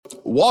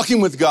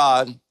Walking with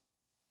God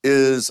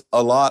is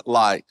a lot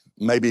like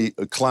maybe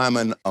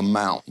climbing a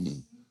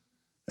mountain.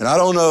 And I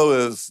don't know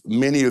if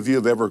many of you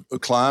have ever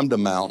climbed a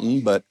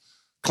mountain, but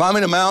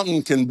climbing a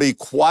mountain can be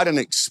quite an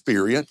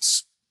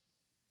experience.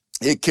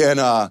 It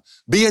can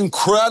be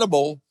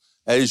incredible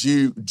as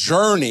you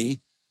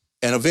journey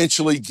and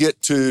eventually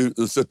get to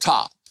the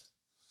top.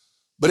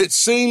 But it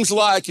seems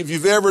like if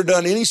you've ever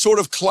done any sort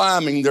of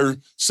climbing, there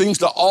seems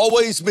to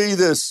always be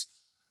this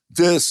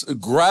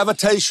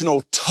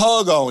gravitational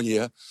tug on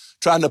you,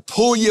 trying to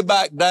pull you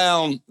back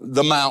down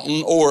the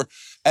mountain, or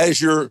as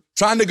you're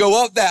trying to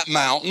go up that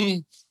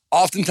mountain,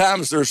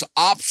 oftentimes there's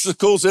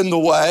obstacles in the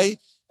way.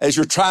 As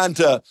you're trying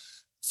to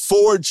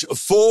forge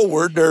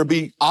forward, there'll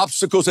be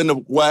obstacles in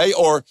the way,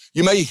 or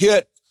you may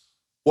hit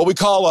what we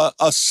call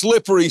a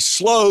slippery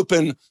slope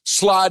and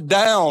slide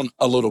down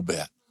a little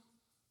bit.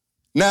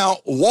 Now,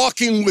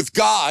 walking with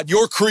God,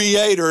 your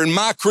creator and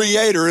my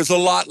creator, is a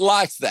lot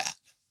like that.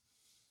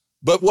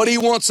 But what he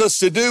wants us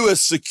to do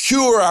is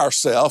secure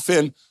ourselves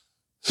in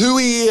who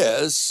he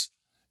is.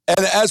 And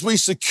as we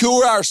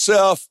secure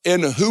ourselves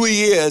in who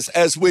he is,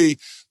 as we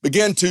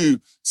begin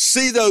to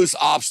see those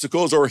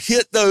obstacles or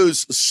hit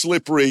those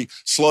slippery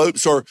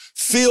slopes or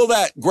feel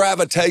that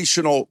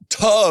gravitational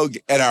tug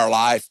in our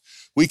life,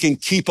 we can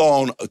keep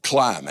on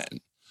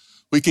climbing.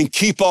 We can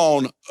keep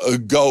on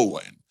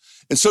going.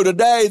 And so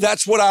today,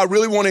 that's what I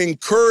really want to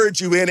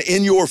encourage you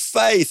in your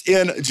faith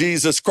in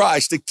Jesus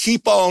Christ, to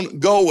keep on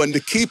going, to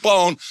keep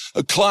on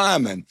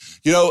climbing.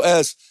 You know,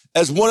 as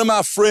one of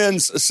my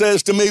friends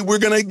says to me, we're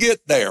going to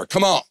get there.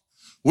 Come on.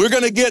 We're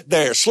going to get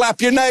there.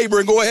 Slap your neighbor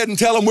and go ahead and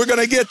tell him we're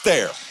going to get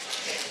there.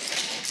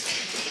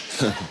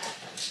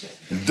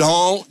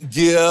 Don't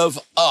give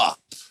up.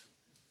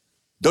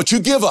 Don't you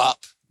give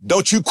up.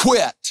 Don't you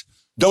quit.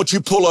 Don't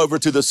you pull over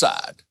to the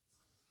side.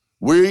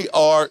 We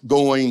are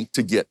going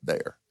to get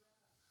there.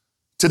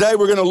 Today,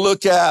 we're going to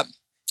look at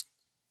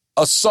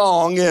a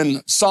song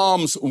in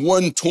Psalms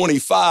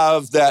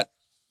 125 that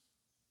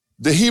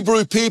the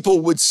Hebrew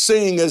people would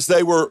sing as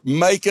they were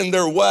making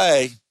their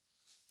way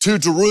to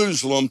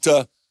Jerusalem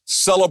to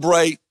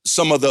celebrate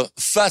some of the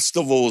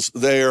festivals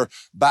there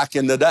back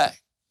in the day.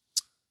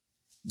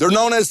 They're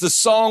known as the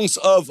Songs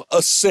of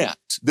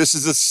Ascent. This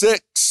is the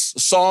sixth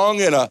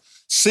song in a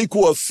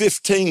sequel of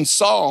 15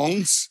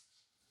 songs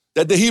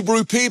that the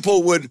Hebrew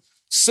people would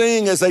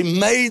sing as they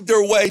made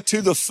their way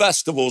to the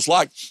festivals,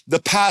 like the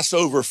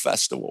Passover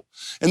festival.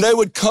 And they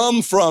would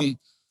come from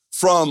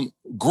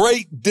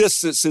great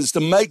distances to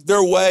make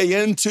their way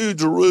into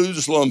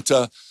Jerusalem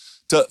to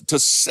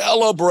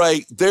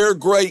celebrate their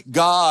great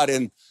God.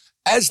 And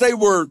as they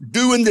were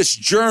doing this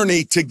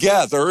journey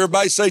together,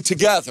 everybody say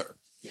together.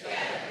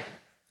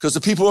 Because the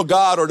people of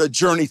God are to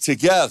journey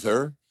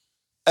together.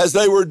 As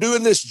they were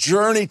doing this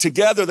journey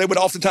together, they would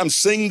oftentimes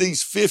sing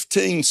these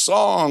 15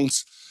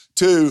 songs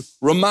to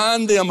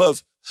remind them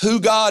of who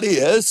God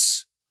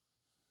is,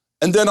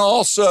 and then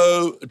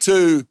also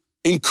to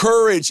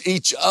encourage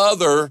each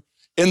other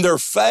in their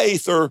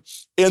faith or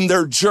in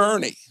their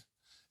journey.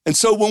 And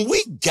so when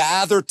we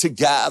gather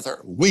together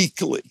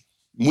weekly,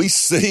 we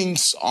sing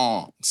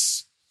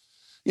songs,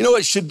 you know,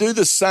 it should do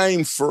the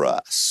same for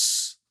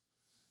us.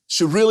 It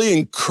should really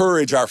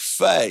encourage our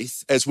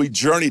faith as we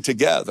journey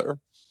together.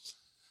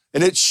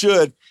 And it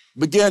should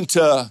begin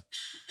to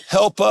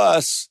help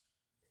us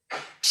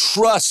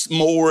trust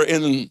more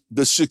in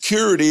the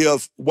security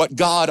of what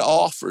God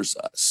offers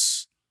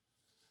us.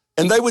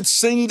 And they would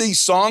sing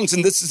these songs,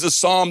 and this is a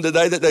psalm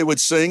today that they would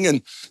sing,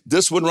 and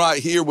this one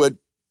right here would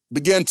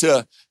begin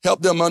to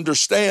help them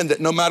understand that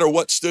no matter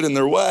what stood in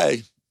their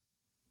way,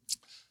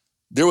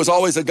 there was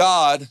always a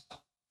God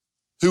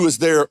who was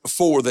there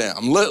for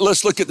them.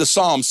 Let's look at the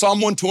psalm. Psalm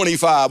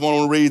 125, I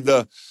want to read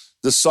the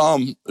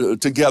psalm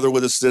together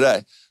with us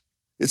today.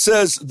 It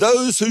says,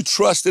 those who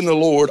trust in the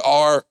Lord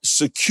are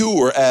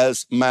secure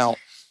as Mount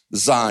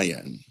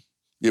Zion.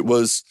 It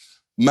was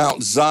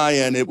Mount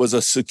Zion. It was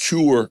a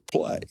secure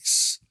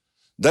place.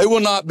 They will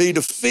not be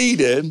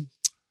defeated,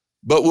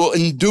 but will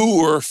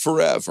endure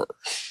forever.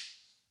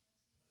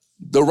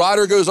 The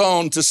writer goes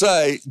on to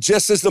say,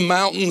 just as the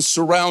mountains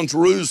surround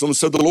Jerusalem,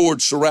 so the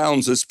Lord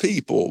surrounds his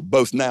people,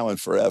 both now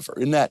and forever.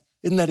 Isn't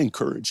that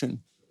encouraging?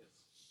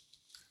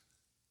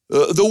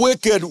 The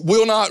wicked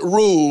will not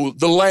rule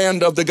the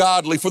land of the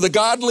godly, for the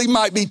godly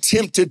might be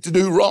tempted to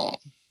do wrong.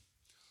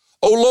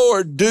 O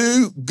Lord,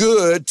 do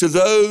good to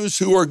those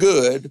who are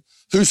good,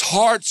 whose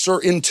hearts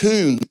are in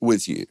tune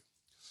with you.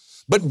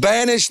 But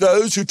banish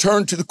those who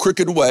turn to the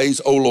crooked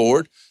ways, O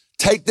Lord.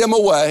 Take them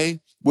away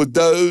with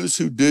those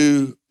who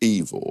do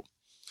evil.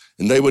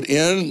 And they would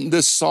end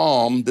this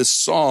psalm, this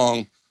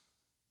song,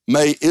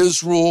 may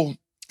Israel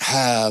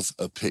have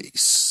a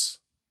peace.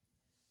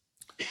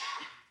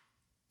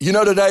 You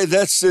know, today,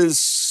 this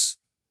is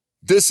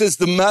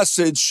the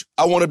message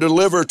I want to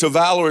deliver to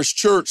Valorous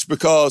Church,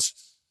 because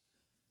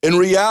in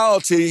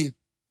reality,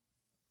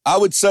 I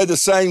would say the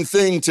same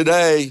thing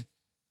today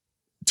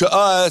to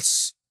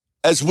us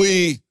as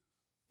we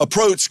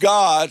approach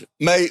God.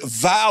 May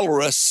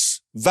valorous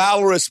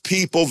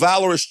people,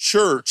 Valorous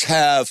Church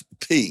have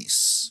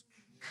peace.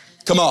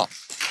 Come on.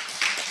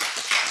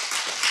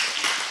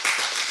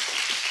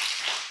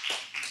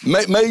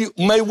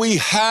 May we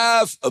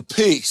have a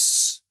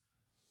peace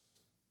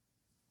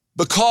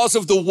because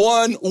of the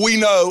one we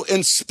know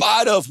in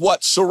spite of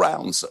what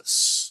surrounds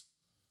us.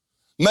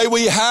 May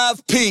we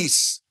have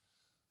peace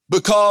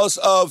because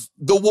of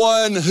the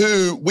one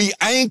who we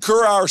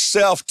anchor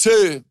ourselves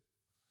to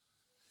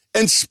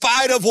in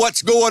spite of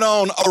what's going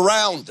on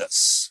around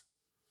us.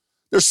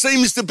 There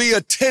seems to be a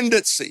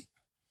tendency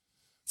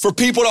for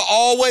people to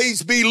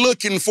always be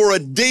looking for a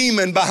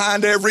demon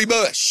behind every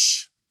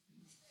bush.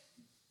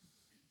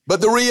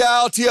 But the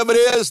reality of it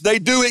is they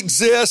do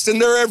exist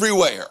and they're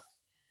everywhere.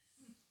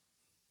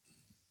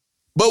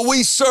 But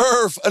we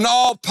serve an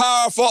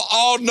all-powerful,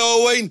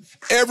 all-knowing,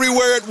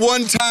 everywhere at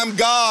one time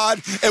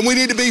God, and we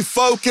need to be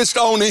focused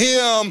on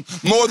Him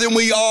more than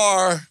we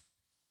are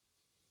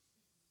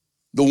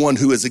the one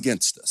who is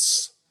against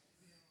us.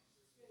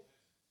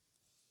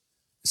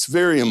 It's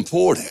very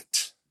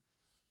important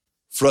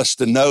for us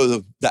to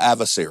know the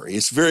adversary.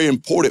 It's very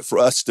important for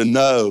us to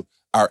know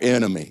our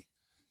enemy.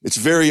 It's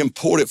very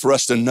important for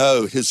us to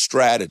know his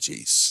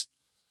strategies.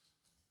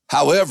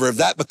 However, if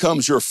that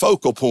becomes your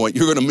focal point,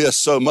 you're going to miss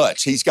so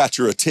much. He's got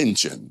your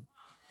attention.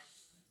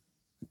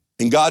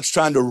 And God's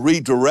trying to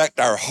redirect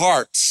our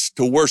hearts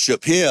to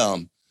worship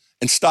Him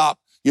and stop,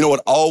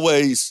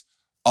 always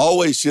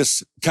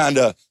just kind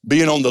of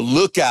being on the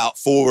lookout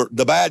for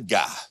the bad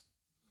guy.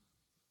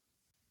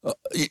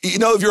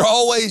 If you're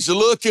always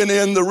looking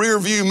in the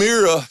rearview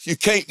mirror, you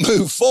can't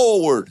move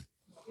forward.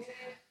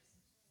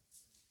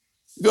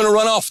 You're going to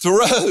run off the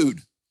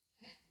road.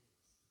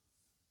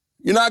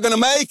 You're not going to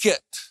make it.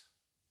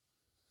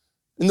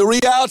 And the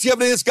reality of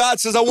it is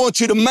God says, I want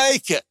you to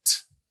make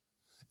it.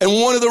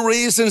 And one of the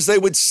reasons they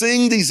would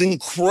sing these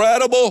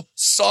incredible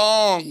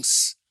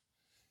songs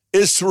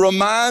is to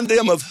remind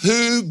them of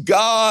who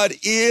God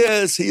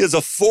is. He is a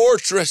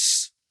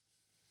fortress.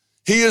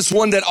 He is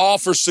one that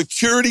offers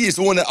security. He's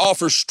the one that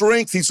offers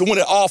strength. He's the one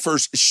that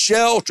offers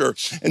shelter.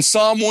 And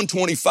Psalm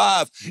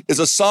 125 is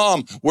a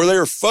psalm where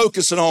they're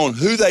focusing on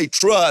who they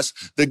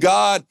trust, the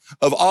God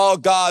of all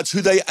gods,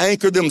 who they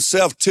anchor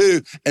themselves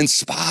to in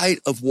spite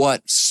of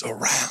what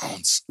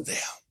surrounds them.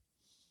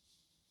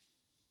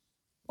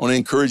 I want to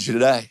encourage you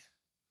today.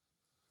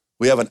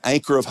 We have an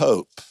anchor of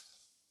hope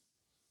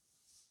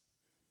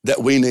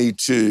that we need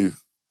to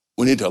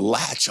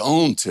latch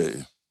on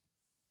to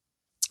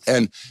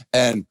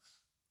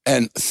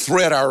and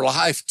thread our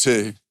life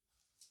to,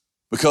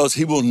 because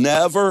He will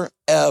never,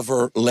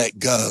 ever let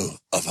go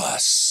of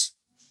us.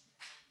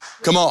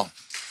 Come on.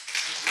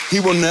 He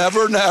will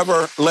never,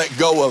 never let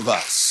go of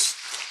us.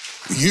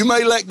 You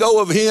may let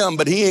go of Him,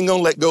 but He ain't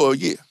going to let go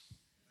of you.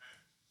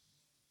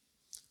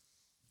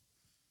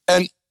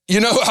 And,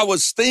 I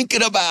was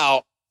thinking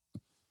about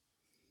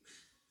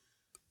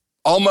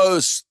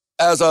almost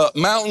as a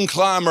mountain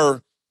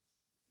climber,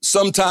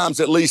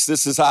 sometimes, at least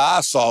this is how I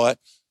saw it,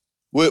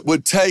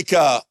 would take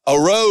a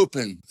rope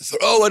and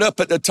throw it up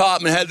at the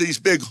top and had these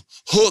big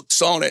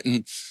hooks on it.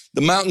 And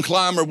the mountain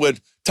climber would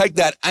take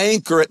that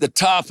anchor at the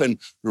top and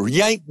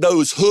yank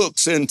those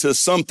hooks into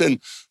something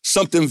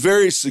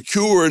very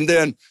secure, and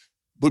then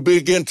would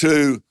begin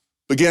to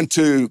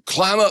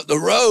climb up the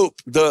rope.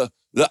 The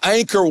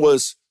anchor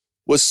was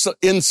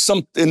in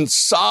something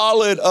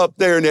solid up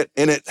there,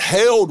 and it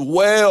held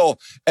well,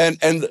 and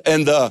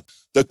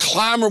the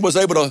climber was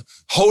able to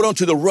hold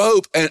onto the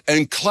rope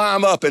and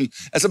climb up. And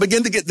as I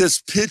began to get this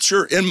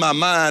picture in my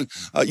mind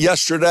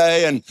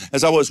yesterday, and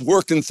as I was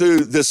working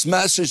through this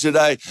message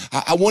today,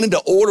 I wanted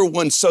to order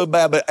one so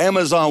bad, but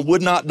Amazon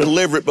would not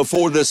deliver it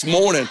before this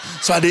morning,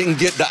 so I didn't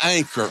get the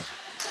anchor.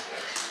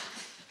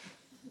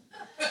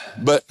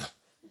 But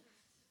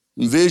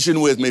envision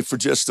with me for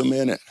just a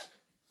minute.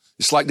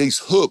 It's like these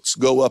hooks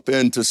go up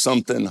into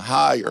something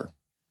higher,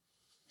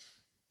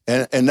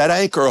 and that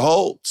anchor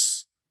holds.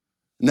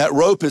 And that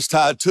rope is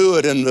tied to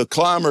it, and the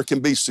climber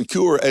can be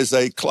secure as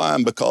they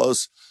climb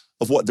because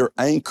of what they're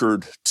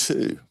anchored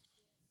to.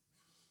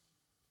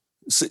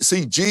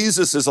 See,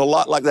 Jesus is a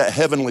lot like that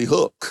heavenly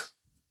hook.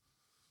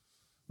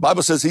 The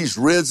Bible says He's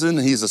risen,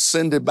 He's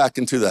ascended back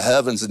into the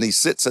heavens, and He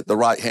sits at the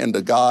right hand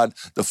of God,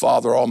 the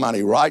Father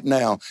Almighty, right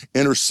now,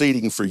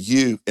 interceding for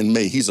you and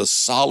me. He's a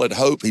solid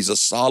hope. He's a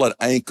solid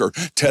anchor.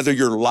 Tether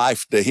your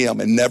life to Him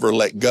and never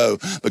let go,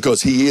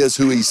 because He is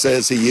who He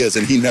says He is,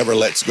 and He never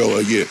lets go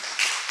of you.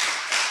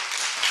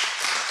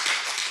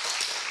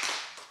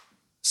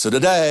 So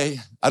today,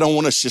 I don't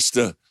want us just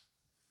to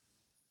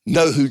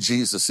know who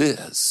Jesus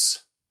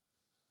is.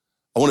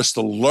 I want us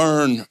to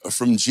learn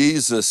from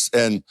Jesus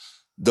and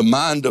the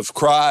mind of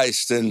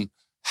Christ and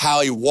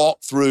how He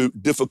walked through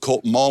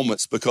difficult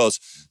moments, because,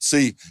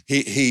 see,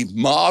 he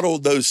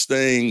modeled those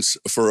things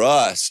for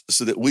us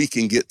so that we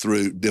can get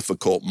through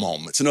difficult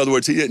moments. In other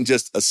words, He didn't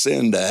just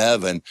ascend to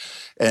heaven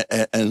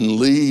and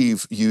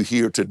leave you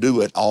here to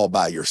do it all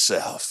by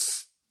yourself.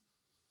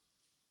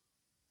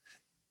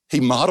 He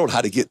modeled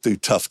how to get through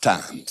tough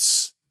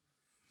times.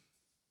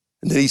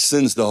 And then He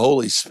sends the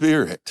Holy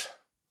Spirit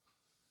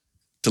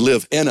to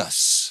live in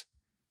us,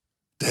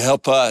 to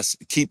help us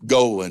keep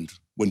going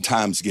when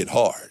times get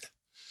hard.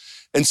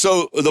 And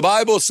so the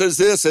Bible says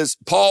this, as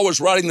Paul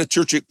was writing the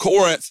church at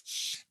Corinth,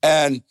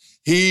 and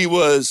he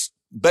was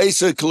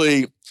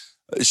basically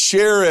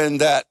sharing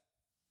that,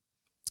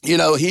 he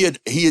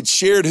had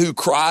shared who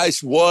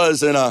Christ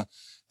was in a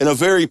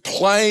very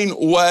plain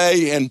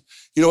way. And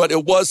you know what?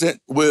 It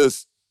wasn't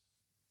with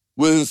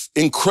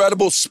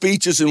incredible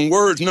speeches and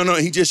words. No,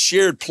 he just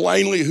shared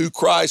plainly who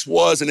Christ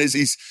was. And as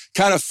he's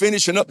kind of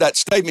finishing up that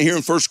statement here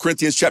in 1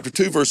 Corinthians chapter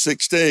 2, verse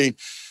 16,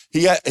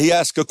 he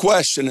asked a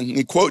question, and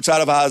he quotes out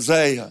of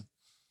Isaiah.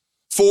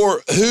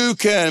 For who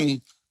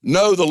can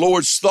know the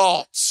Lord's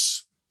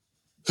thoughts?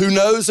 Who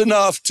knows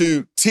enough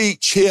to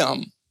teach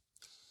him?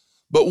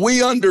 But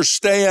we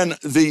understand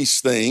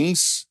these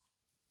things.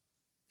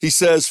 He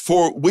says,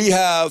 for we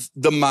have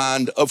the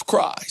mind of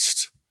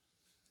Christ.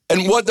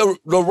 And what the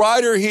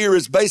writer here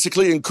is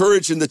basically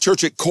encouraging the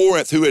church at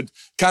Corinth, who had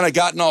kind of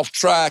gotten off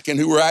track and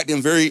who were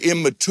acting very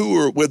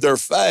immature with their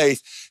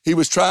faith. He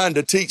was trying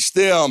to teach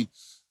them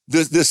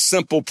this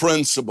simple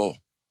principle: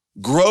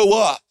 grow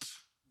up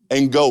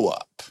and go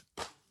up.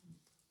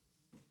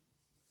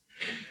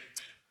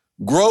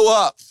 Grow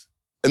up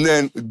and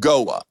then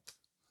go up.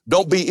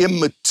 Don't be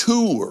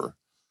immature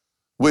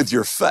with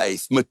your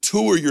faith.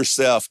 Mature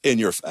yourself in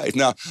your faith.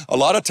 Now, a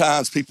lot of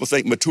times people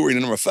think maturing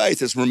in our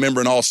faith is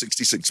remembering all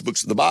 66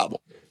 books of the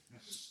Bible.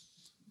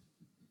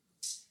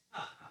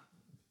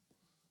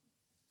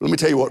 Let me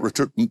tell you what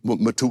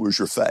matures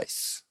your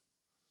faith.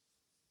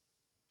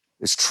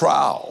 It's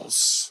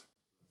trials.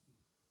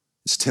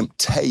 It's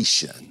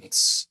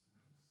temptations.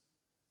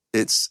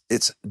 It's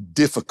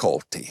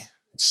difficulty.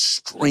 It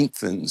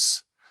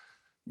strengthens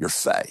your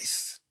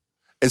faith.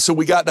 And so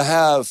we got to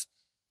have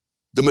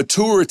the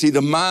maturity,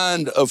 the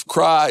mind of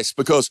Christ,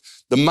 because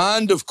the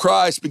mind of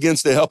Christ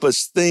begins to help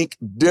us think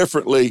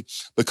differently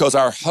because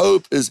our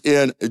hope is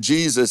in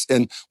Jesus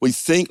and we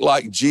think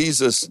like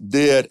Jesus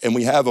did, and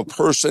we have a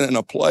person and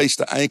a place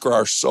to anchor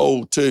our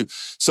soul to.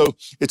 So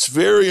it's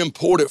very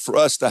important for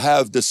us to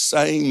have the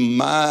same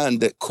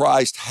mind that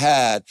Christ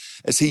had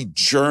as he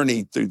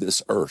journeyed through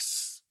this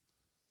earth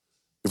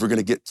if we're going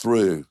to get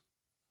through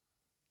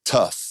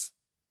tough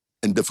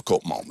and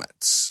difficult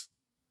moments.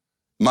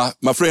 My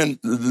friend,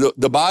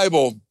 the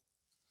Bible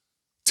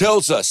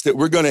tells us that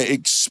we're going to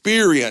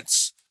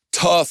experience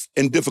tough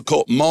and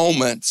difficult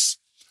moments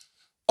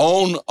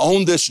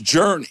on this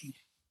journey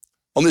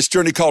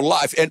called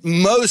life. And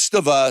most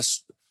of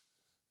us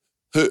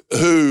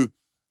who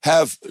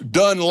have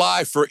done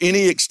life for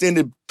any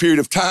extended period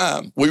of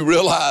time, we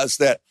realize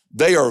that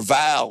they are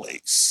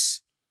valleys.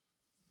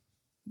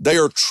 They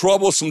are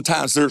troublesome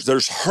times.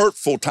 There's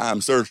hurtful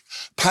times. There's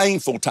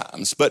painful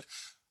times. But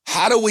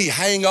how do we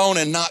hang on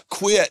and not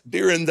quit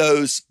during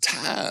those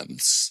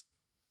times?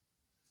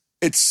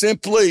 It's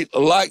simply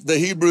like the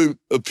Hebrew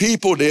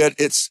people did.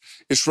 It's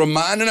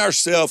reminding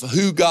ourselves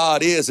who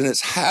God is, and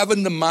it's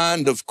having the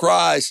mind of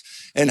Christ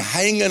and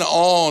hanging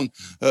on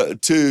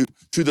to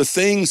the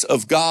things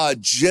of God,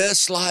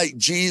 just like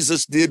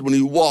Jesus did when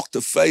he walked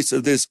the face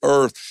of this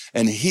earth,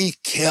 and he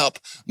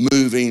kept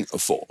moving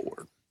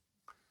forward.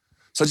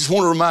 So I just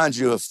want to remind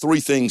you of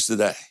three things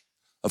today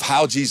of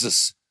how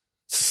Jesus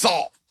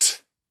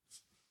thought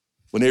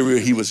whenever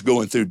he was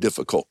going through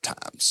difficult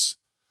times.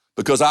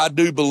 Because I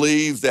do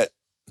believe that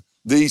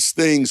these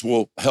things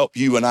will help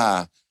you and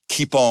I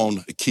keep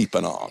on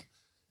keeping on,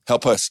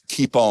 help us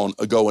keep on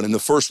going. And the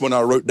first one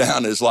I wrote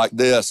down is like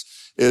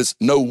this, is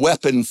no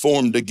weapon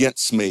formed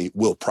against me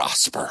will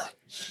prosper.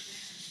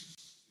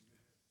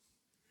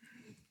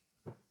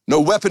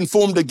 No weapon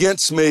formed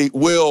against me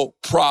will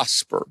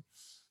prosper.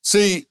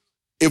 See,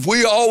 if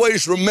we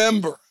always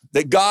remember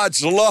that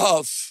God's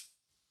love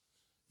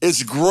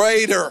is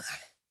greater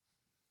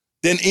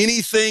than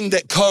anything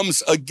that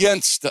comes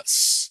against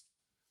us,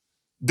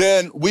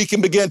 then we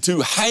can begin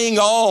to hang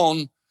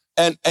on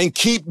and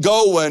keep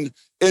going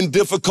in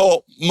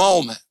difficult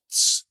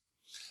moments.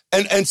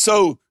 And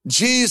so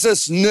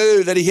Jesus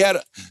knew that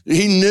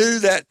he knew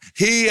that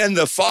he and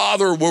the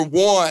Father were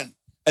one,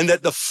 and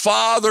that the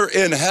Father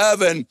in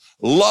heaven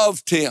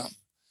loved him.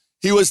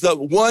 He was the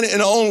one and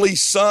only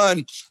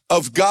Son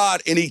of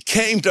God, and he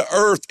came to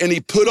earth and he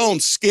put on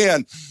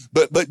skin.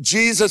 But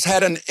Jesus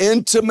had an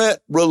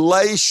intimate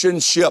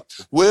relationship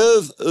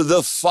with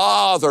the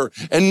Father.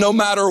 And no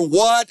matter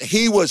what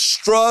he was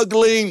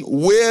struggling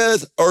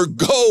with or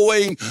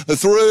going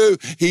through,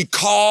 he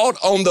called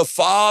on the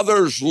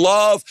Father's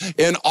love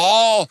in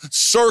all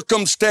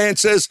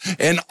circumstances,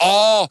 in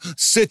all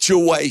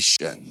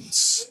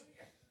situations.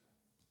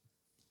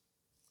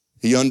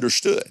 He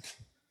understood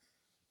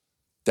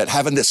that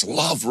having this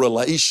love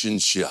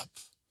relationship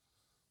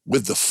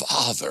with the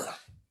Father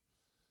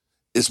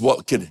is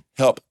what could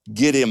help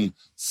get him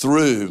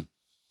through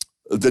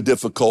the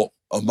difficult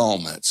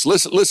moments.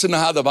 Listen to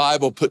how the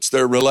Bible puts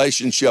their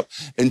relationship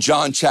in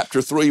John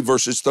chapter 3,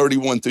 verses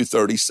 31 through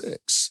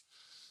 36.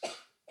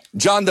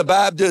 John the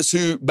Baptist,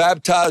 who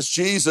baptized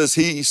Jesus,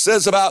 he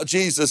says about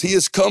Jesus, he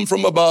has come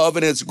from above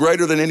and is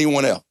greater than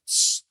anyone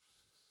else.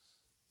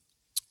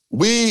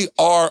 We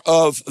are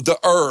of the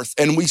earth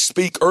and we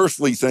speak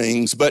earthly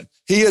things, but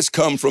he has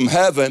come from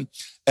heaven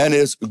and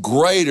is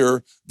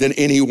greater than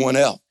anyone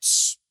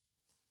else.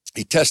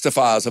 He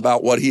testifies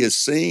about what he has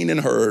seen and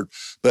heard,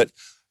 but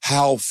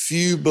how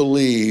few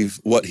believe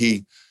what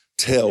he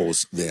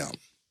tells them.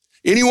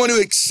 Anyone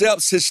who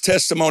accepts his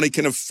testimony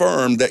can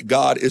affirm that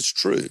God is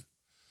true.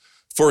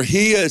 For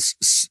he is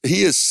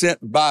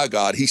sent by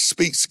God. He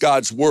speaks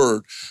God's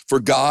word, for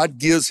God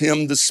gives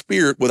him the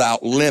Spirit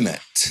without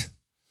limit.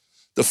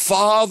 The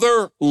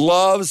Father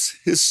loves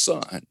his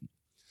Son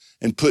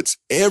and puts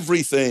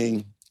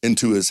everything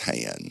into his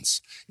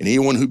hands. And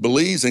anyone who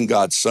believes in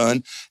God's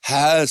Son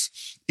has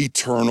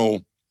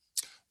eternal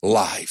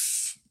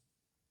life.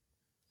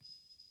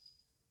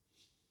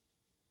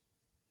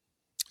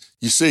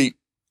 You see,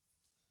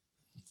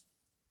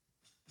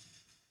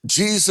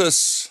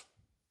 Jesus,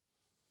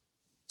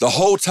 the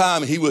whole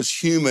time he was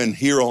human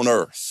here on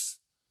earth,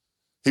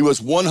 he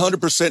was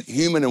 100%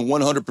 human and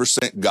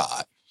 100%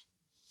 God.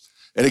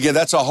 And again,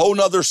 that's a whole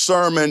nother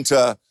sermon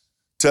to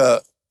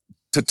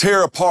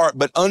tear apart,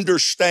 but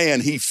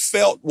understand he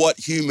felt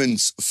what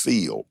humans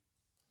feel.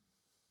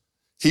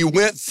 He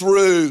went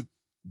through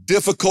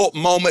difficult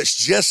moments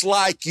just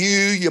like you,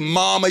 your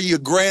mama, your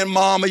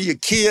grandmama, your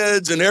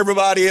kids, and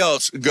everybody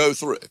else go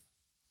through.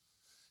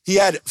 He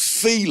had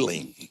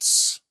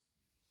feelings.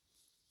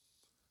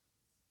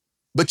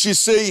 But you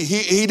see,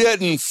 he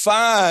didn't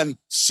find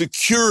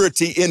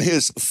security in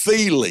his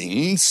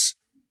feelings.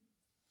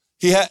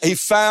 He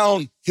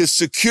found his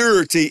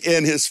security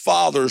in his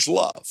Father's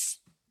love.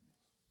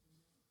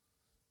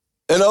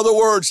 In other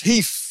words,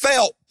 he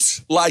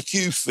felt like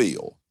you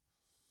feel.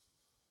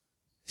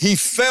 He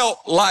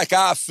felt like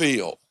I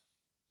feel.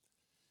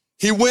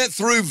 He went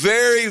through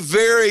very,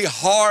 very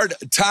hard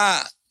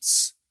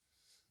times.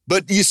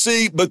 But you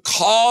see,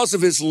 because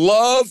of his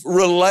love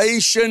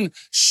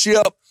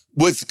relationship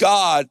with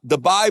God, the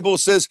Bible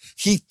says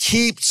he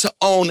keeps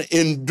on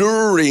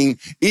enduring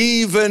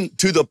even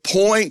to the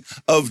point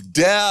of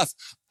death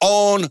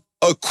on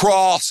a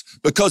cross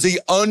because he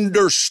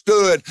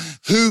understood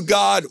who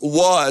God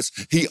was.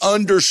 He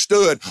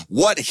understood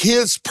what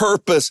his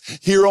purpose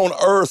here on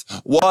earth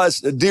was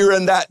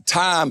during that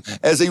time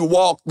as he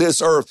walked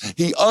this earth.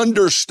 He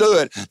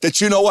understood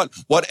that, you know what,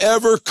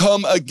 whatever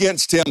come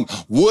against him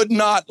would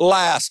not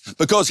last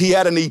because he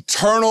had an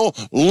eternal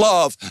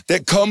love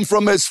that come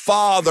from his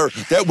Father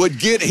that would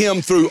get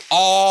him through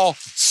all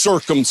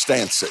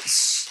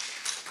circumstances.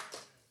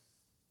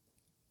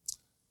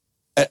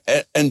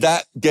 And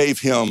that gave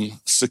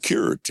him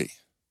security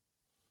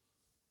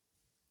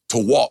to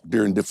walk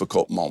during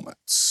difficult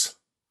moments.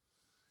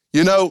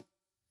 You know,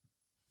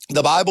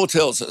 the Bible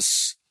tells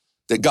us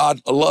that God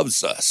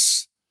loves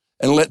us,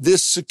 and let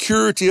this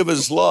security of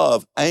his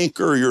love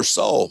anchor your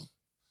soul.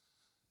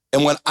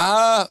 And when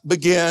I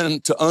begin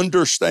to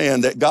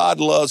understand that God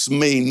loves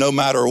me no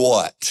matter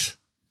what,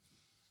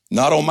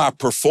 not on my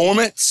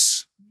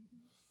performance,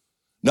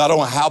 not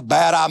on how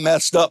bad I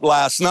messed up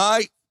last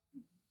night,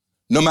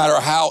 no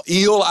matter how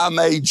ill I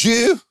made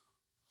you,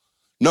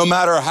 no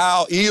matter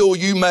how ill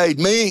you made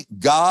me,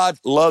 God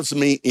loves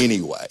me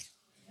anyway.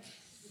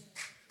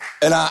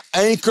 And I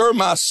anchor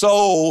my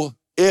soul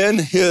in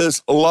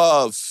his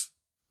love.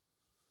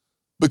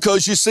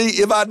 Because you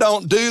see, if I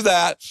don't do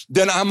that,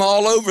 then I'm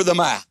all over the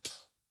map.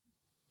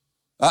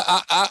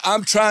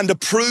 I'm trying to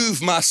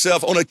prove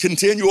myself on a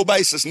continual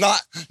basis,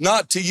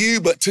 not to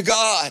you, but to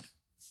God.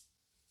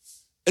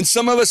 And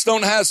some of us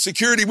don't have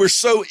security. We're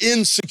so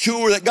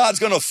insecure that God's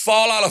going to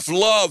fall out of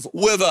love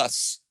with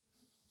us.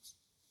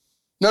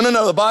 No.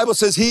 The Bible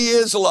says he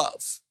is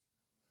love.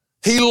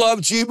 He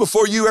loved you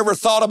before you ever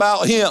thought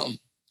about him.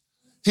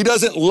 He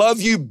doesn't love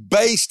you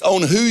based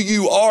on who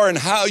you are and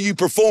how you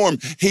perform.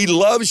 He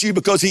loves you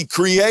because he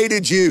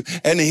created you,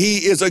 and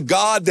he is a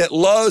God that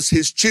loves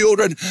his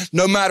children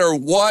no matter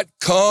what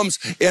comes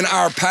in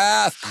our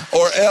path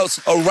or else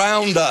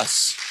around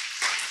us.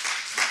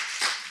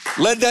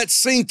 Let that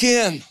sink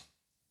in.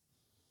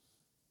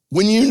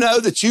 When you know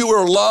that you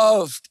are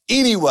loved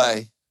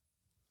anyway,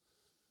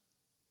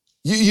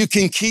 you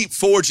can keep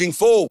forging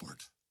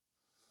forward.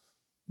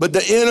 But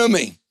the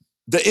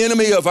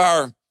enemy of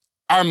our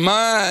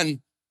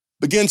mind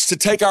begins to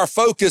take our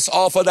focus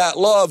off of that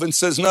love and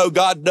says, no,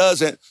 God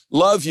doesn't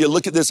love you.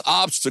 Look at this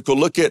obstacle.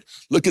 Look at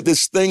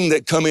this thing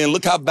that come in.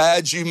 Look how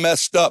bad you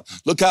messed up.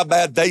 Look how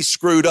bad they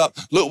screwed up.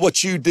 Look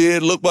what you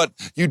did. Look what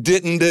you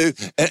didn't do.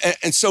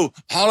 And so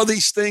all of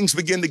these things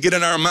begin to get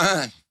in our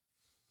mind.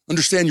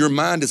 Understand, your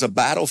mind is a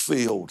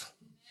battlefield.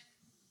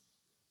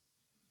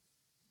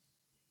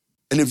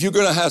 And if you're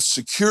going to have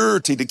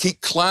security to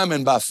keep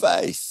climbing by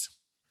faith,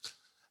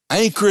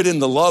 anchor it in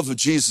the love of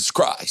Jesus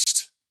Christ.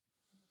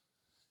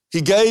 He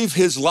gave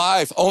his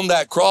life on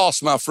that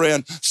cross, my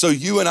friend, so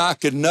you and I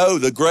could know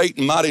the great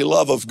and mighty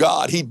love of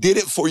God. He did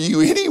it for you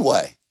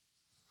anyway.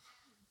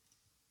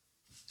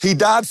 He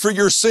died for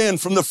your sin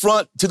from the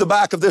front to the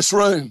back of this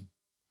room.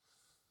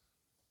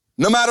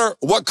 No matter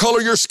what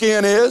color your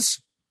skin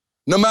is,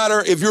 no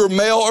matter if you're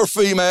male or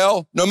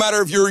female, no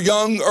matter if you're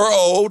young or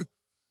old,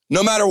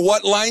 no matter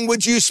what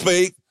language you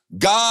speak,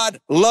 God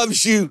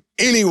loves you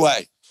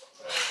anyway.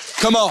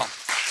 Come on.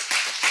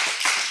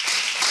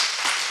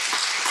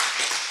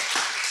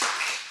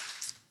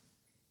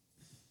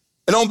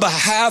 And on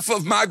behalf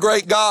of my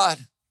great God,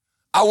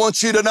 I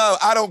want you to know,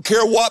 I don't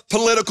care what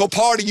political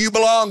party you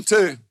belong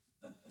to.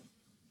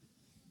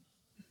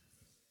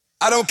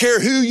 I don't care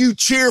who you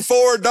cheer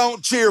for or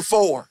don't cheer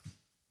for.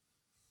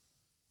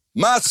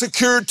 My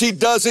security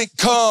doesn't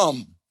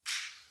come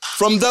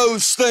from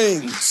those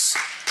things.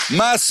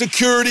 My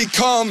security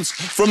comes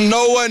from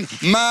knowing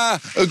my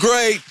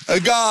great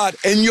God,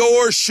 and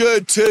yours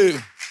should too.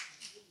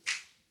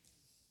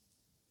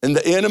 And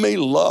the enemy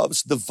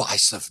loves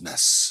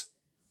divisiveness.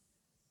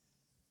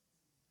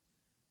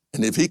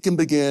 And if he can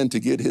begin to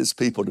get his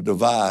people to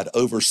divide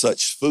over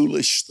such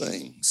foolish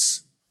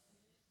things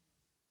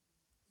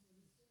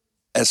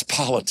as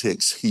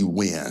politics, he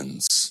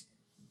wins.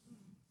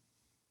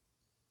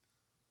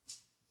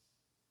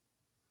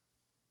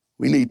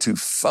 We need to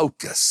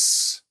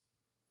focus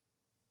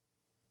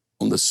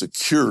on the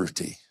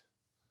security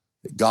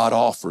that God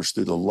offers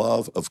through the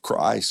love of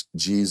Christ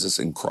Jesus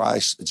and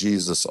Christ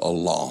Jesus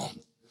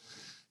alone.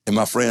 And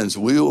my friends,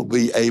 we will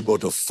be able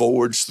to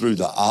forge through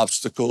the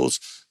obstacles,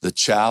 the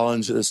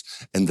challenges,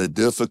 and the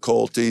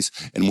difficulties.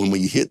 And when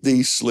we hit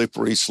these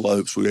slippery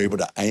slopes, we're able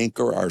to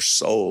anchor our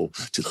soul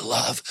to the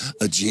love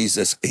of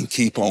Jesus and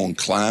keep on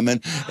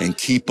climbing and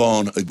keep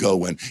on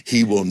going.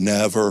 He will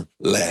never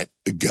let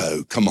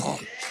go. Come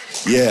on.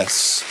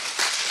 Yes.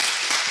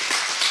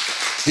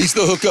 He's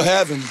the hook of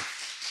heaven.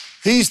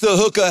 He's the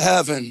hook of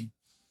heaven.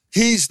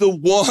 He's the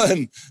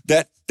one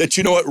that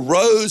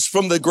rose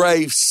from the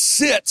grave,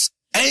 sits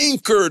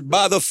anchored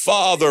by the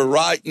Father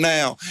right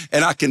now.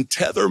 And I can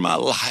tether my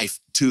life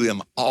to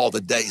him all the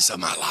days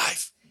of my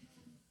life.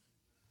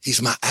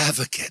 He's my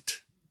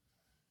advocate.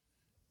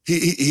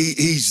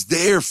 He's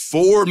there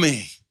for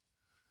me.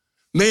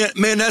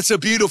 Man, that's a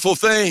beautiful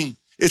thing.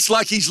 It's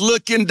like he's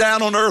looking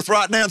down on earth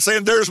right now and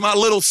saying, there's my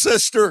little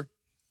sister.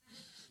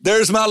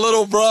 There's my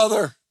little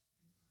brother.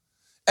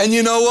 And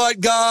you know what,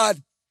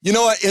 God? You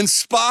know what? In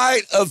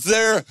spite of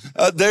their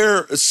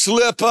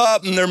slip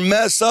up and their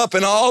mess up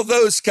and all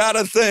those kind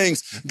of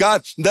things,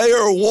 God, they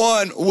are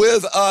one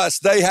with us.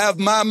 They have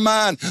my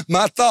mind,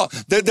 my thought.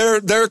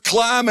 They're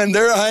climbing.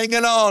 They're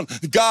hanging on.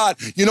 God,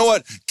 you know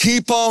what?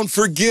 Keep on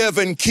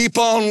forgiving. Keep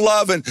on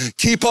loving.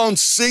 Keep on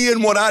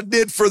seeing what I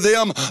did for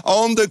them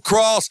on the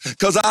cross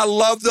because I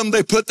love them.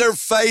 They put their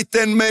faith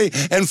in me.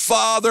 And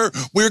Father,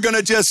 we're going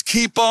to just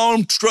keep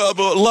on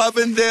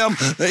loving them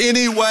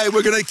anyway.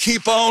 We're going to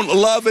keep on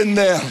loving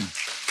them.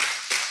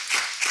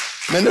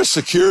 Man, there's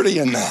security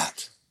in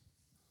that.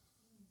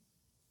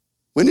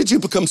 When did you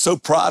become so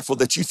prideful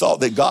that you thought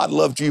that God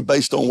loved you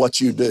based on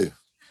what you do?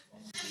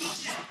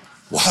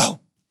 Wow.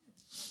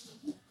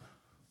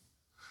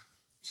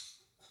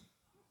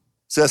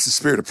 So that's the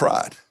spirit of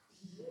pride.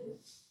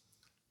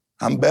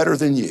 I'm better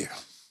than you.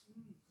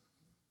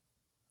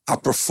 I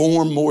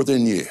perform more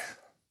than you.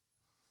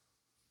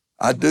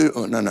 I do.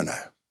 Oh, no.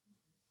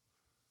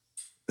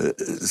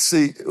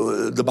 See,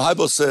 the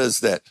Bible says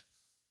that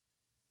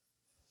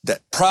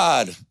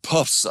pride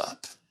puffs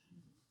up,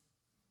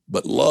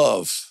 but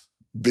love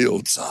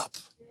builds up.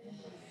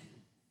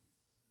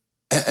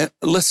 And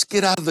let's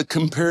get out of the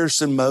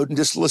comparison mode and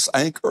just let's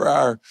anchor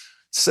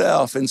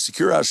ourselves and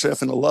secure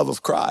ourselves in the love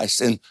of Christ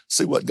and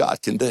see what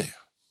God can do.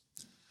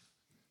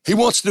 He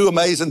wants to do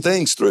amazing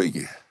things through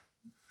you,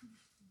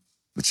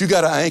 but you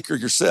got to anchor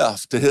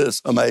yourself to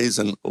his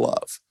amazing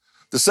love.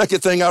 The second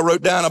thing I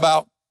wrote down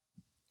about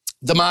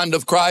the mind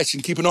of Christ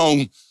and keeping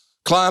on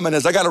climbing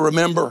is I got to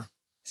remember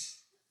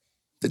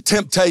that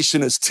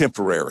temptation is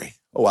temporary.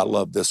 Oh, I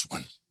love this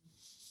one.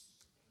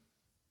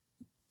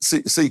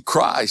 See,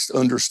 Christ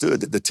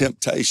understood that the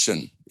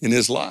temptation in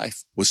his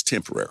life was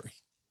temporary,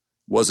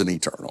 wasn't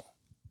eternal.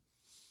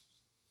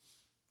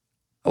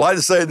 I like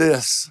to say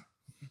this.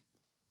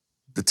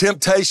 The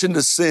temptation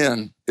to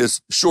sin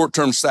is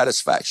short-term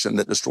satisfaction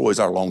that destroys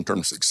our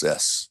long-term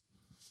success.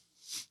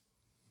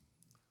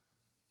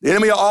 The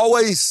enemy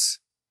always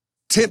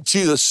tempts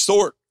you to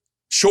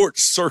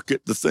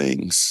short-circuit the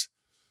things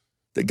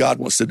that God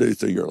wants to do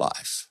through your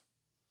life.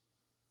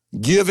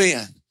 Give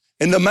in.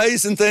 And the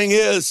amazing thing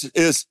is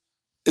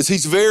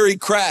he's very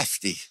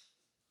crafty.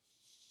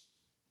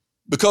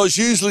 Because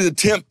usually the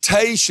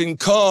temptation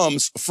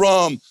comes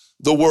from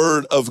the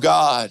word of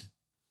God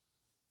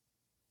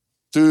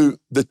through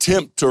the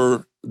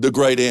tempter, the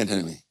great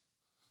enemy.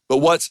 But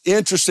what's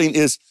interesting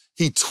is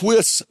he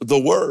twists the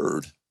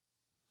word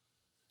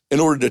in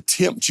order to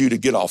tempt you to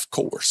get off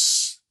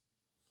course.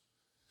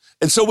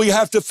 And so we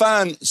have to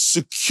find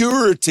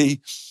security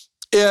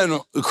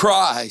in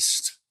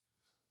Christ,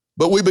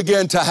 but we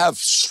begin to have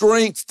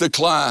strength to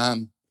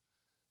climb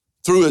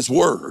through his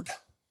word.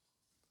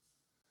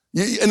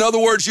 In other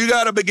words, you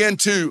got to begin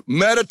to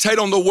meditate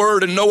on the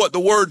word and know what the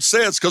word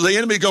says, because the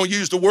enemy is going to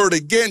use the word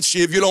against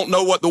you if you don't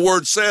know what the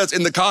word says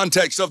in the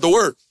context of the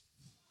word.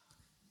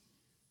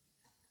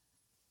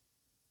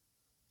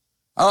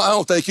 I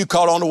don't think you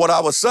caught on to what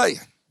I was saying.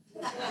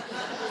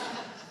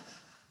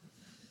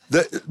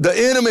 The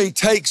enemy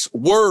takes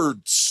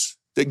words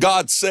that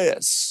God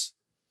says,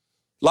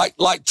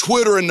 like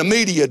Twitter and the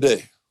media do,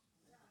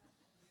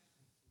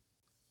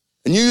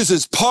 and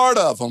uses part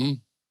of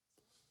them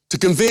to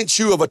convince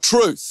you of a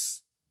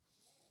truth.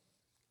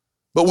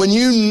 But when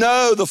you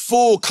know the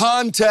full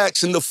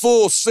context and the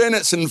full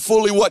sentence and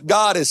fully what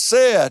God has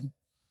said,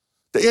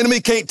 the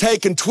enemy can't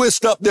take and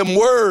twist up them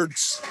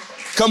words,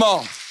 come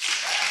on,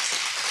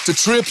 to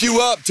trip you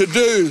up,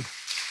 to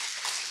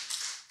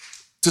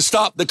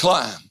stop the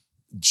climb.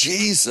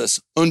 Jesus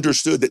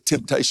understood that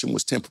temptation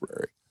was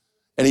temporary.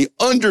 And he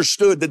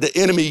understood that the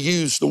enemy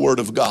used the word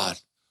of God,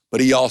 but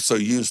he also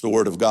used the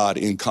word of God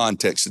in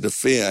context to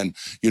defend,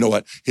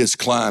 his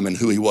climb and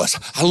who he was.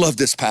 I love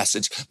this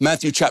passage.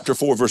 Matthew chapter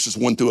 4, verses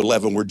 1 through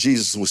 11, where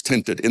Jesus was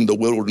tempted in the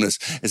wilderness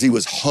as he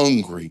was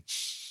hungry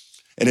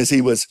and as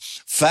he was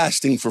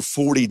fasting for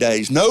 40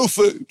 days, no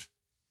food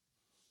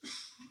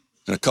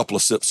and a couple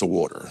of sips of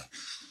water.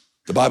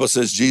 The Bible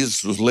says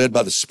Jesus was led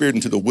by the Spirit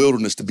into the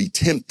wilderness to be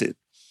tempted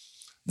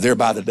there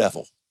by the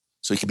devil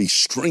so he could be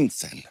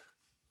strengthened.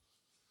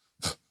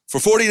 For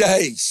 40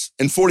 days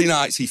and 40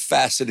 nights, he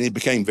fasted and he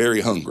became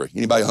very hungry.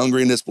 Anybody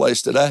hungry in this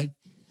place today?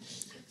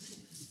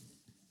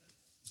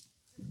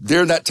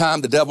 During that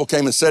time, the devil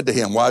came and said to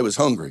him while he was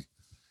hungry,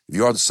 if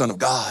you are the Son of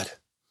God,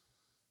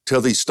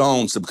 tell these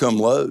stones to become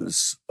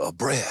loaves of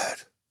bread.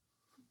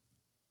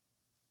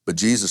 But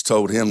Jesus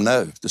told him,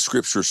 no, the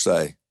scriptures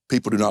say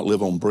people do not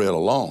live on bread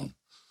alone,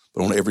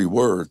 but on every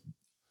word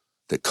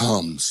that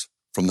comes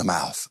from the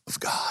mouth of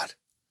God.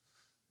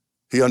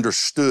 He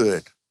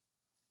understood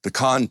the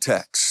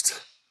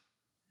context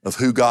of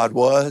who God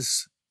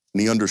was,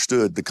 and he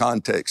understood the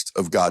context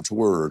of God's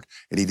word,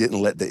 and he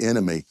didn't let the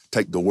enemy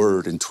take the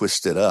word and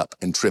twist it up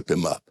and trip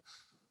him up.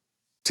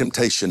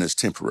 Temptation is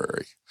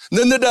temporary. And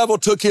then the devil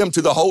took him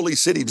to the holy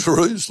city,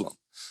 Jerusalem,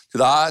 to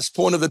the highest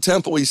point of the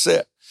temple. He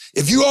said,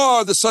 if you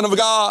are the Son of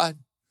God,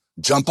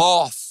 jump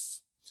off.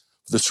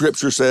 The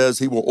scripture says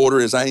he will order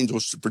his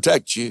angels to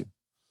protect you,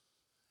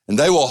 and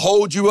they will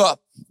hold you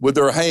up with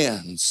their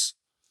hands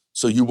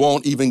so you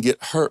won't even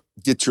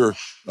get your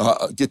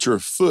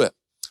foot,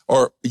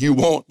 or you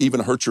won't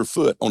even hurt your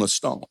foot on a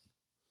stone.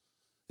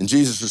 And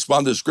Jesus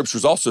responded, the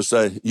scriptures also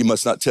say, you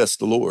must not test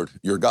the Lord,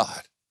 your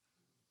God.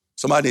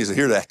 Somebody needs to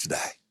hear that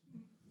today.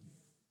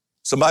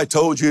 Somebody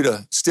told you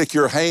to stick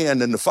your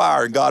hand in the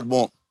fire and God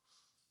won't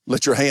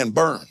let your hand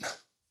burn.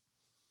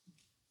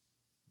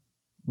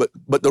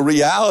 But the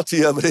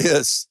reality of it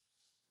is,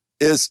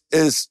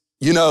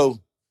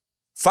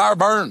 fire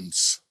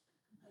burns.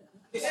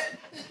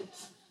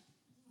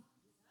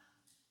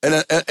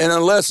 And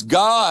unless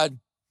God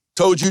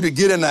told you to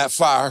get in that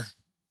fire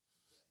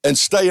and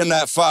stay in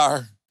that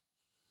fire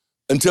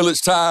until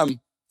it's time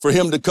for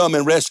him to come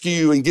and rescue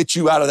you and get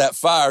you out of that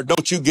fire,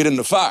 don't you get in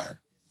the fire.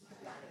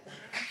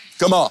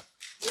 Come on.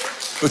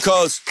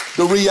 Because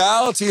the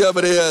reality of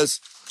it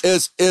is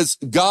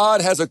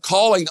God has a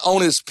calling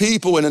on his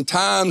people, and in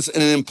times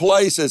and in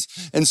places.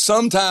 And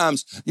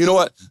sometimes,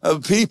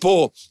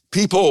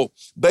 people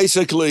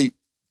basically,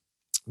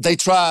 they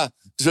try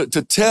to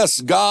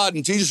test God,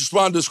 and Jesus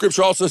responded to the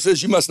scripture also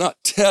says, you must not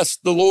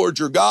test the Lord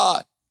your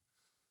God.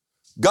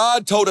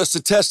 God told us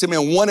to test him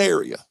in one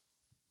area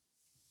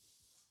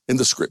in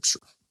the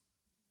scripture.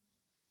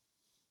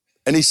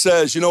 And he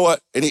says, you know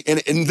what?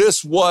 And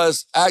this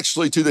was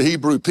actually to the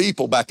Hebrew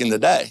people back in the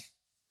day.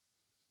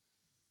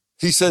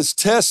 He says,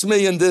 test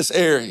me in this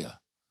area.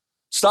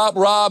 Stop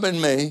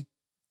robbing me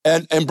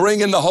and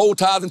bring in the whole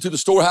tithe into the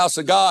storehouse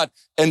of God,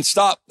 and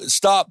stop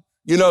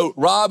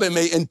robbing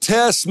me, and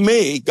test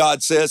me,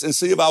 God says, and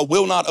see if I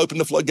will not open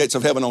the floodgates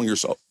of heaven on your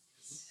soul.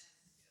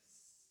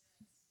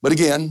 But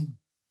again,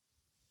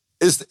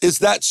 is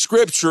that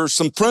scripture,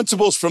 some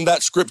principles from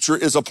that scripture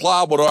is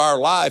applicable to our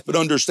life, but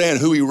understand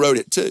who he wrote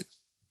it to.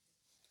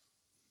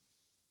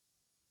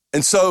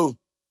 And so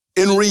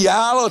in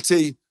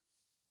reality,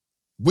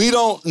 we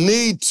don't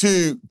need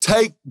to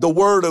take the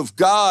word of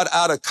God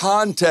out of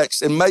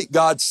context and make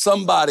God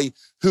somebody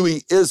who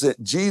he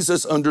isn't.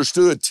 Jesus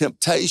understood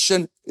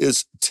temptation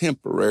is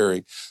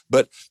temporary,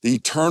 but the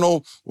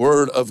eternal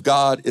word of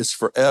God is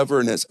forever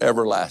and is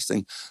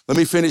everlasting. Let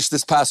me finish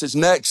this passage.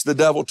 Next, the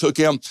devil took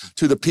him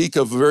to the peak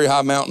of a very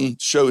high mountain,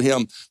 showed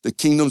him the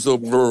kingdoms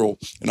of the world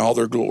and all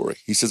their glory.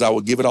 He says, I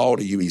will give it all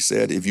to you, he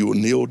said, if you will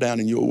kneel down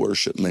and you will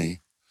worship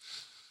me.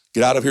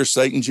 Get out of here,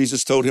 Satan,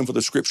 Jesus told him, for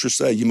the scriptures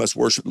say you must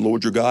worship the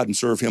Lord your God and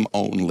serve him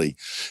only.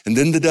 And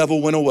then the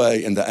devil went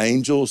away, and the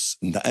angels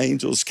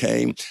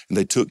came and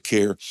they took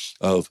care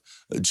of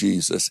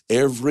Jesus.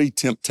 Every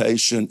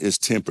temptation is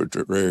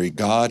temporary.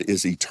 God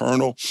is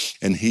eternal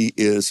and he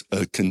is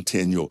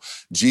continual.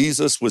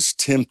 Jesus was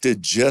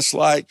tempted just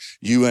like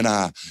you and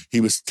I.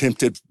 He was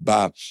tempted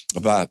by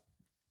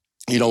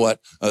You know what?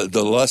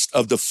 The lust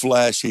of the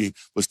flesh, he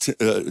was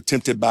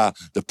tempted by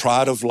the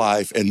pride of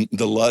life and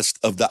the lust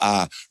of the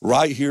eye.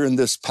 Right here in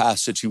this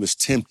passage, he was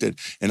tempted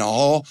in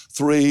all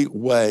three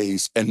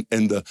ways. And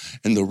the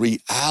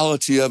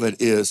reality of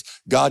it is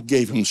God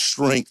gave him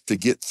strength to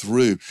get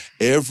through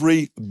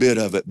every bit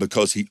of it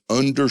because he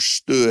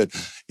understood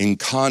in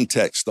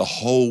context the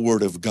whole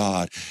word of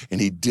God. And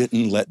he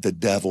didn't let the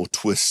devil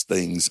twist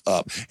things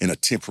up in a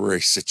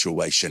temporary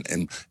situation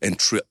and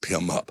trip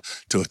him up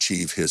to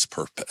achieve his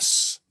purpose.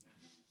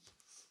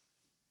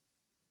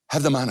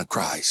 Have the mind of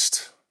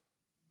Christ.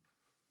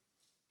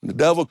 When the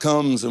devil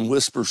comes and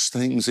whispers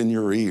things in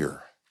your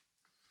ear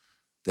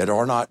that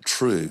are not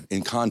true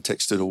in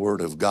context of the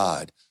word of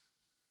God,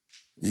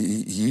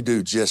 you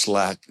do just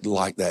like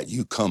that.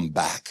 You come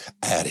back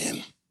at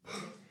him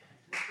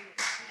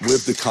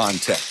with the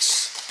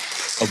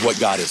context of what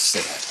God has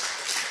said.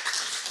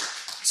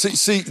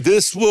 See,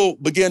 this will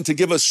begin to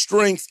give us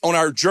strength on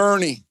our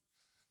journey.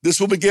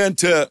 This will begin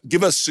to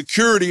give us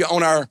security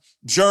on our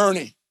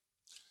journey.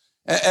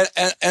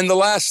 And the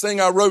last thing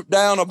I wrote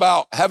down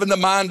about having the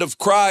mind of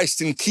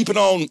Christ and keeping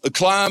on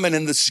climbing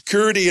and the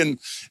security and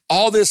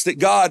all this that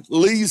God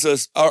leads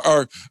us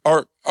or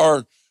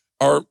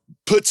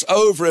puts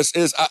over us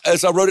is,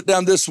 as I wrote it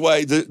down this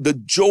way,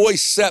 the joy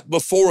set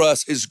before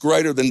us is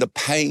greater than the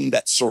pain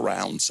that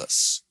surrounds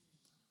us.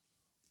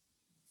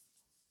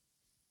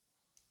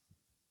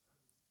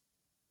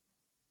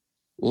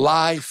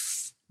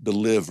 Life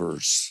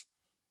delivers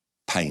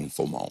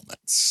painful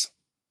moments.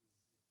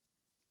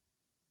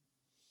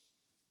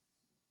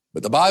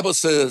 But the Bible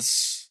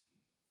says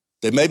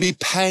there may be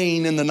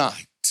pain in the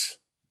night,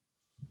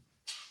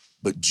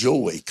 but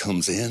joy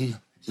comes in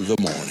the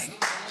morning.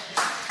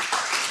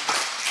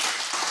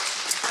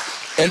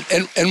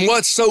 And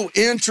what's so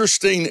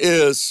interesting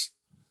is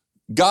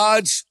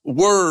God's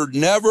word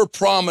never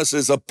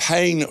promises a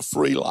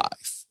pain-free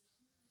life.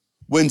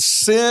 When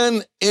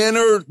sin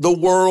entered the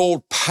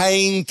world,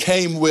 pain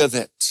came with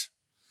it.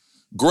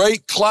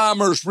 Great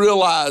climbers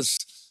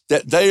realized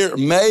that there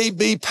may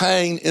be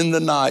pain in the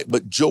night,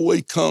 but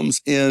joy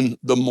comes in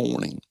the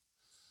morning.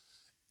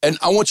 And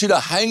I want you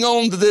to hang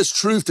on to this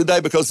truth today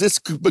because this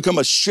could become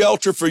a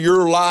shelter for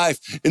your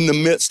life in the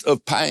midst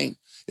of pain.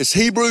 It's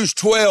Hebrews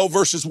 12,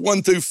 verses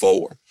 1 through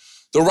 4.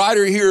 The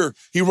writer here,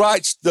 he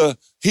writes the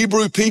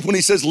Hebrew people and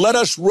he says, let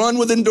us run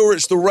with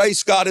endurance the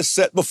race God has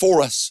set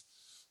before us.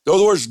 In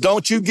other words,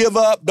 don't you give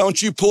up.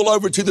 Don't you pull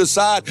over to the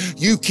side.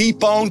 You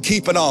keep on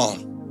keeping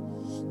on.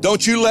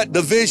 Don't you let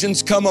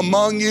divisions come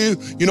among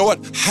you. You know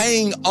what?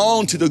 Hang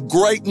on to the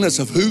greatness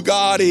of who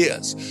God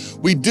is.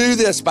 We do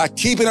this by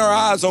keeping our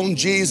eyes on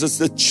Jesus,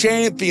 the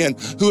champion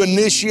who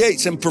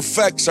initiates and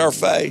perfects our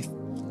faith.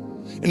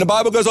 And the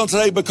Bible goes on to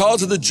say,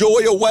 because of the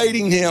joy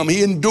awaiting him,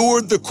 he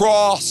endured the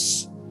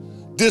cross,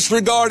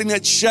 disregarding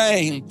its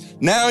shame.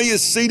 Now he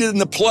is seated in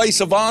the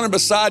place of honor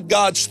beside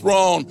God's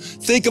throne.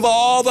 Think of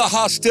all the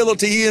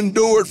hostility he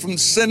endured from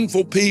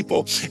sinful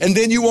people, and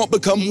then you won't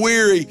become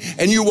weary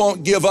and you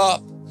won't give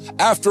up.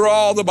 After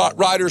all, the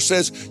writer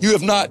says, you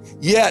have not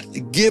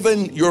yet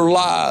given your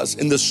lives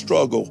in the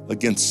struggle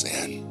against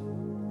sin.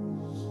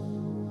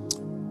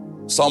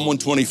 Psalm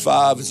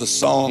 125 is a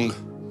song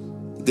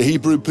the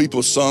Hebrew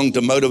people sung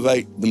to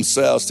motivate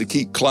themselves to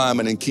keep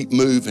climbing and keep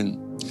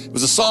moving. It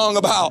was a song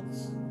about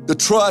the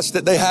trust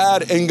that they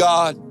had in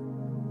God.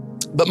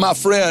 But my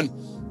friend,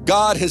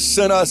 God has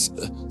sent us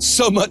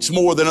so much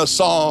more than a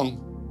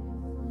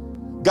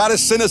song. God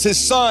has sent us his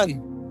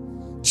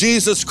son,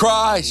 Jesus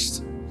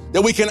Christ,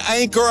 that we can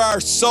anchor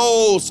our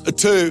souls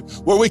to,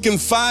 where we can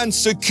find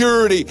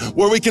security,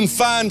 where we can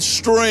find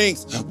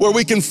strength, where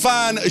we can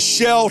find a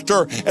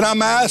shelter. And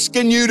I'm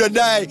asking you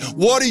today,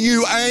 what are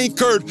you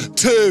anchored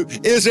to?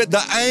 Is it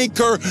the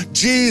anchor,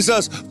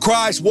 Jesus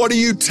Christ? What are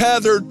you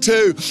tethered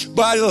to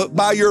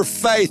by your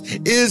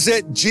faith? Is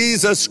it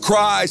Jesus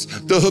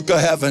Christ, the hook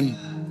of heaven?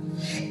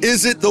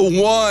 Is it the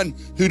one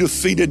who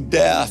defeated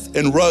death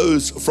and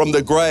rose from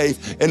the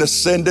grave and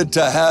ascended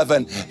to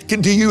heaven?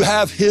 Do you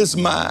have his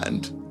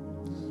mind?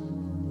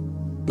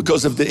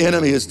 Because if the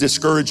enemy is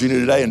discouraging you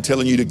today and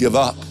telling you to give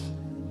up,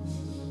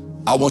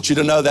 I want you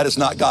to know that is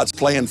not God's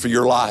plan for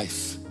your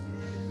life.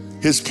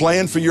 His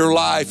plan for your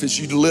life is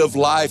you to live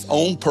life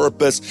on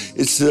purpose.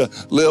 It's to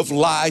live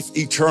life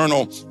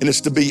eternal, and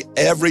it's to be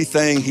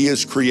everything he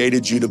has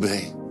created you to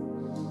be.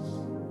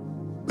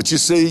 But you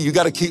see, you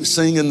got to keep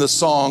singing the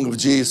song of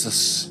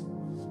Jesus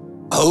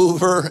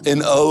over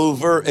and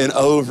over and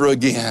over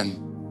again.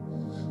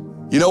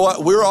 You know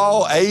what? We're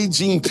all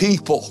aging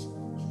people.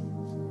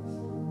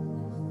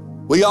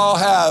 We all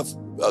have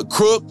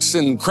crooks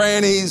and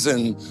crannies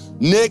and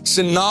nicks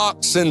and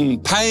knocks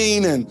and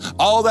pain and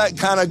all that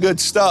kind of good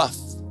stuff.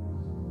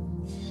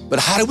 But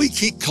how do we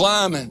keep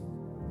climbing?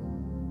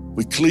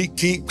 We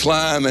keep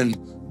climbing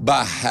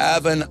by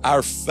having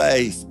our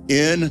faith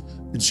in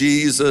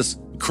Jesus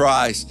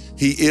Christ.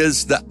 He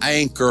is the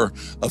anchor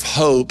of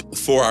hope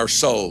for our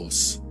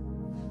souls.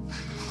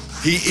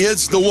 He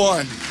is the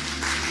one.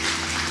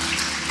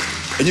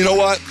 And you know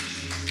what?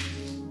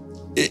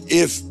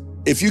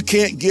 if you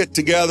can't get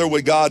together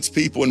with God's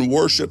people and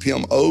worship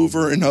him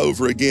over and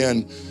over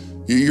again,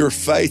 your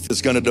faith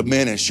is going to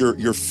diminish.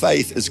 Your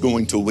faith is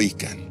going to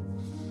weaken.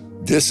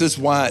 This is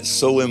why it's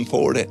so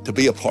important to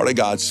be a part of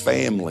God's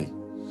family.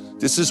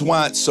 This is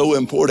why it's so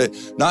important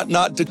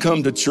not to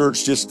come to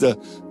church just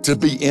to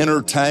be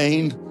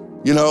entertained.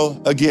 You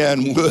know,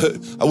 again,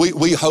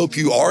 we hope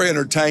you are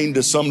entertained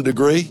to some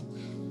degree,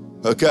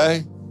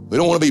 okay? We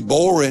don't want to be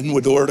boring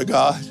with the Word of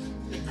God.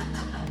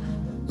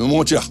 We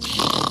want you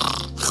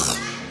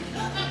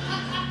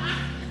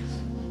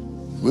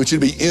to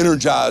be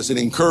energized and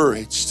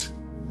encouraged.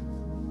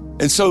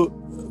 And so,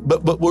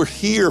 but we're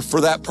here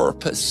for that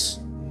purpose.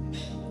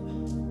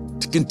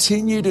 To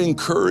continue to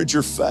encourage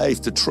your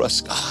faith to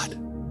trust God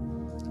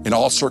in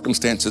all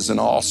circumstances and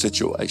all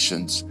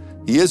situations.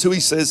 He is who he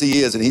says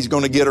he is, and he's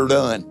going to get her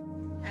done.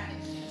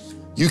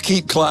 You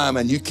keep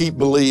climbing, you keep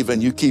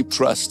believing, you keep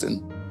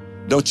trusting.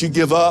 Don't you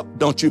give up.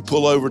 Don't you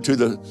pull over to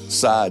the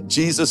side.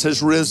 Jesus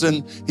has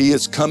risen. He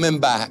is coming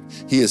back.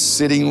 He is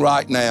sitting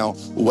right now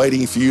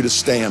waiting for you to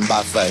stand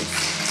by faith.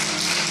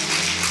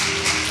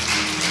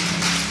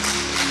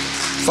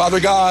 Father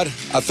God,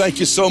 I thank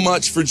you so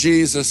much for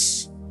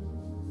Jesus.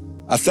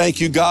 I thank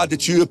you, God,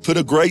 that you have put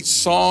a great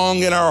song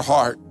in our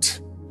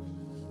heart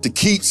to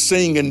keep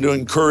singing, to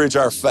encourage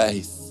our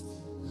faith.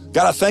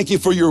 God, I thank you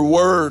for your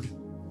word.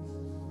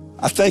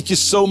 I thank you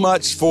so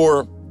much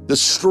for the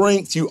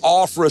strength you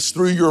offer us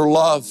through your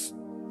love,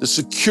 the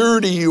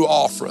security you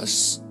offer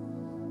us.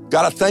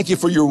 God, I thank you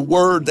for your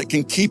word that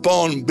can keep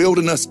on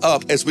building us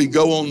up as we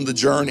go on the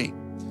journey.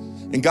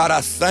 And God,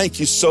 I thank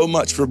you so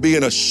much for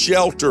being a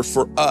shelter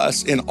for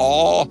us in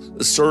all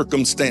the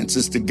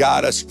circumstances to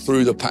guide us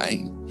through the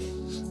pain.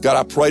 God,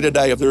 I pray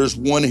today, if there's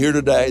one here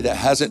today that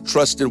hasn't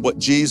trusted what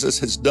Jesus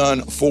has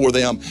done for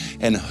them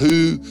and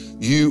who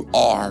you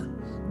are,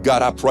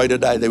 God, I pray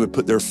today they would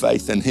put their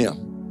faith in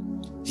him.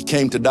 He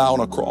came to die on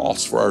a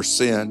cross for our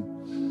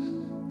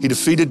sin. He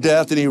defeated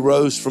death and he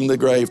rose from the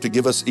grave to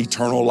give us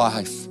eternal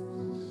life.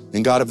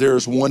 And God, if there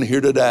is one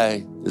here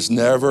today that's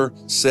never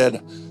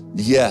said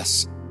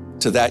yes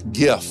to that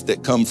gift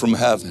that come from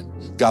heaven,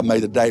 God,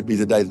 may the day be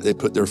the day that they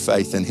put their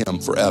faith in him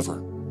forever.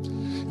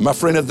 And my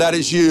friend, if that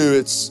is you,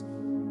 it's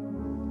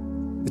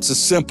a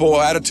simple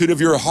attitude of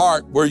your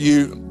heart where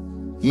you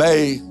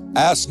may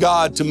ask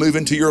God to move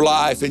into your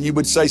life, and you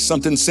would say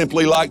something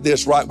simply like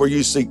this, right where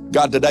you see,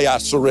 God, today I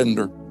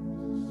surrender.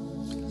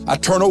 I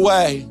turn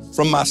away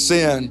from my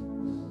sin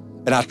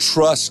and I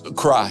trust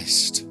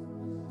Christ.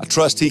 I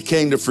trust he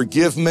came to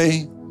forgive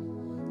me.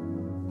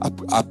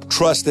 I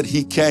trust that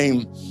he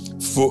came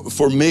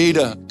for me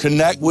to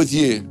connect with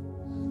you.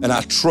 And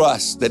I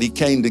trust that he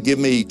came to give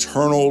me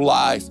eternal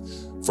life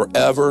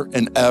forever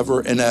and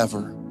ever and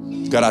ever.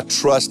 God, I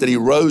trust that he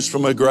rose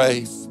from a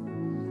grave.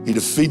 He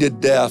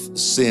defeated death,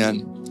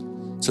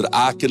 sin, so that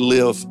I could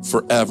live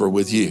forever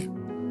with you.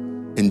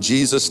 In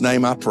Jesus'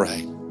 name I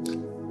pray,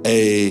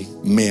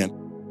 amen.